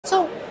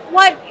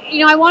what,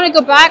 I want to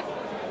go back.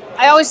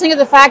 I always think of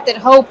the fact that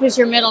Hope is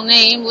your middle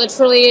name,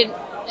 literally.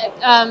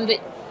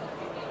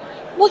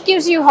 What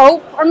gives you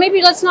hope? Or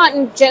maybe let's not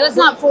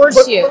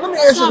force you. But let me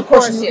ask you the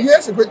question. You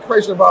asked a great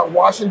question about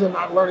Washington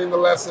not learning the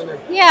lesson, and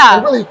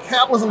really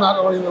capitalism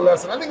not learning the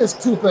lesson. I think it's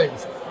two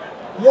things.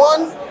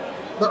 One,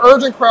 the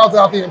urgent crowds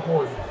out the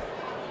important.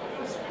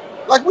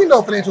 Like, we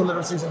know financial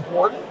literacy is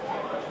important.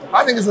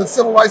 I think it's a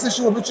civil rights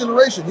issue of a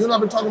generation. You and I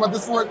have been talking about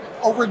this for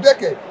over a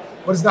decade,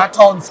 but it's not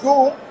taught in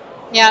school.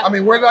 Yeah. I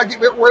mean, where did I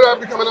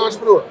become an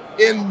entrepreneur?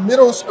 In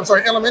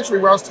elementary,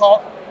 where I was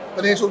taught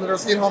financial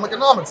literacy and home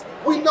economics.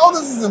 We know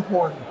this is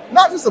important,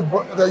 not just to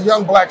the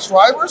young black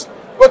strivers,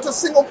 but to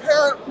single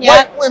parent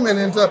white women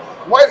and to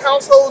white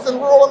households in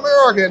rural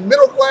America and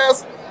middle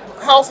class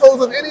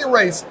households of any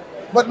race,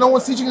 but no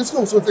one's teaching in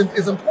school. So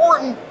it's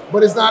important,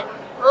 but it's not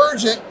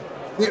urgent.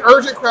 The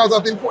urgent crowds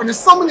out the important. There's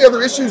so many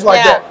other issues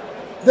like that.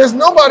 There's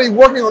nobody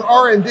working on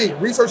R&D,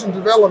 research and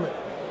development,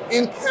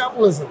 in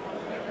capitalism,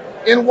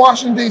 in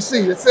Washington,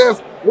 D.C. that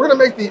says we're going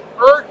to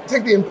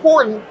take the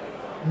important,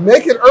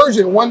 make it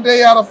urgent 1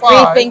 day out of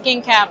 5.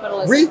 Rethinking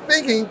capitalism.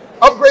 Rethinking,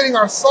 upgrading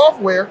our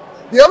software.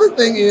 The other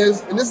thing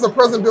is, and this is a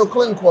President Bill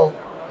Clinton quote,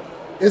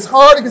 it's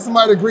hard to get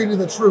somebody to agree to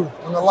the truth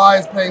when the lie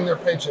is paying their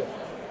paycheck.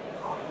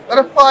 That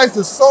applies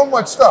to so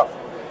much stuff.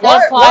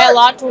 That apply a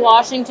lot to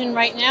Washington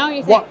right now,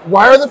 you think?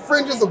 Why are the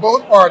fringes of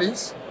both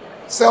parties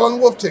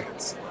selling wolf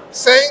tickets,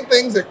 saying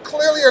things that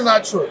clearly are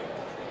not true?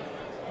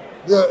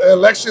 The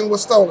election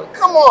was stolen.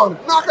 Come on,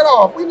 knock it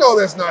off. We know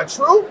that's not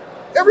true.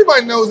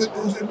 Everybody knows it.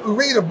 Who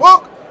read a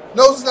book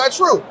knows it's not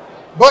true.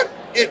 But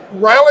it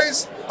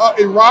riles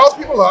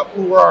people up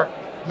who are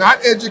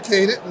not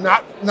educated,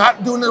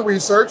 not doing their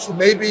research, who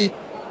may be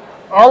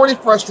already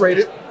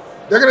frustrated.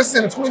 They're going to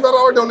send a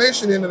 $25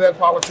 donation into that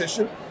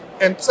politician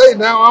and say,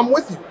 now I'm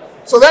with you.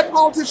 So that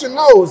politician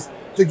knows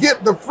to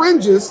get the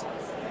fringes.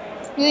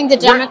 You think the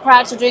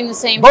Democrats are doing the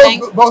same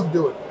thing? Both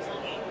do it.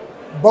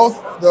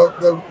 Both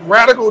the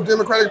radical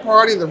Democratic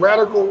Party and the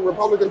radical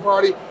Republican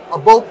Party are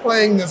both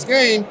playing this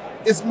game.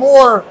 It's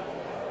more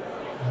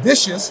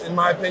vicious, in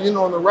my opinion,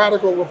 on the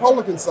radical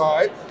Republican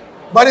side,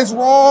 but it's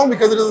wrong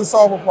because it doesn't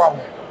solve a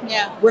problem.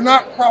 Yeah. We're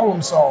not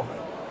problem solving.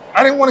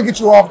 I didn't want to get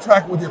you off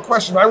track with your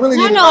question, but I really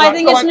didn't. No, I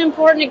think it's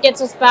important. It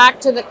gets us back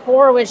to the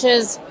core, which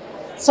is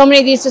so many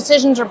of these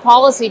decisions are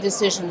policy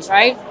decisions,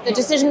 right? The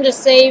decision to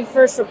save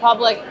First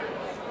Republic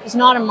is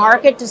not a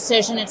market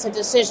decision. It's a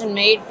decision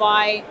made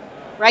by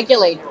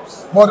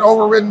regulators. But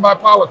overridden by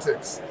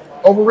politics,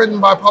 overridden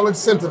by public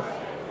sentiment.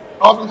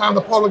 Oftentimes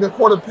the public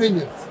court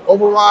opinion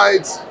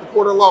overrides the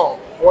court of law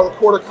or the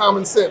court of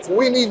common sense. What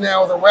we need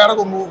now is a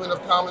radical movement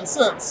of common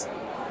sense.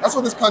 That's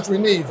what this country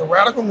needs, a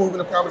radical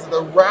movement of common sense.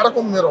 The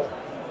radical middle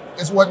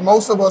is what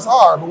most of us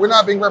are, but we're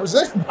not being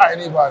represented by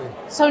anybody.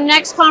 So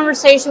next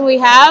conversation we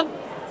have,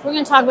 we're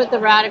going to talk about the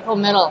radical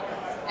middle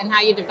and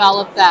how you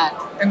develop that.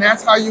 And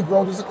that's how you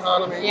grow this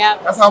economy. Yeah.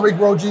 That's how we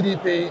grow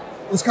GDP.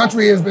 This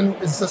country is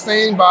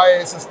sustained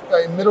by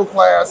a middle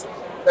class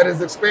that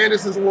has expanded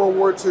since World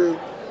War II.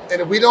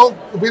 And if we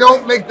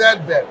don't make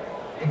that bet,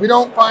 if we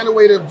don't find a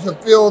way to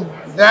fill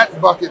that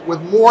bucket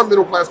with more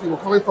middle class people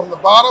coming from the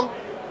bottom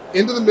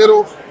into the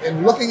middle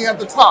and looking at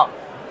the top,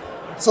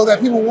 so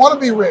that people want to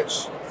be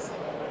rich,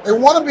 they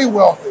want to be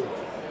wealthy,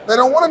 they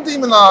don't want to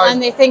demonize.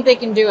 And they think they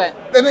can do it.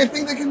 Then they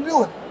think they can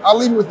do it. I'll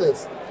leave you with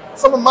this.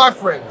 Some of my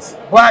friends,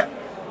 black,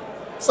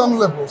 some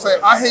liberals, say,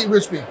 I hate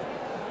rich people.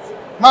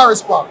 My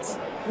response,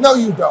 no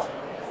you don't.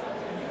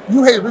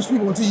 You hate rich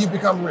people until you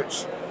become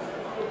rich.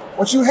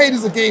 What you hate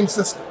is a game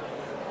system.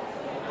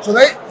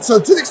 So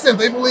to the extent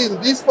they believe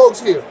that these folks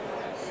here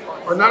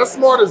are not as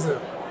smart as them,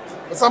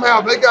 but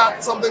somehow they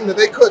got something that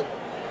they couldn't,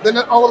 then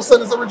all of a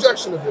sudden it's a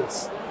rejection of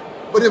this.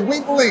 But if we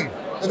believe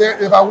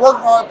that if I work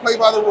hard, play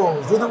by the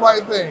rules, do the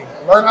right thing,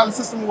 learn how the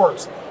system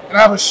works, and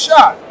I have a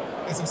shot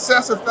at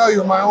success or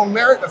failure of my own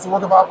merit, that's the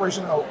work of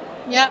Operation Hope.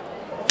 Yep.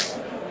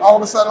 All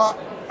of a sudden,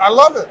 I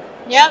love it.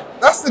 Yep.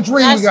 That's the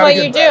dream we got to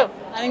get back. That's what you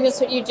do. I think that's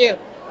what you do.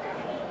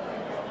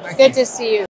 Thank Good you. to see you.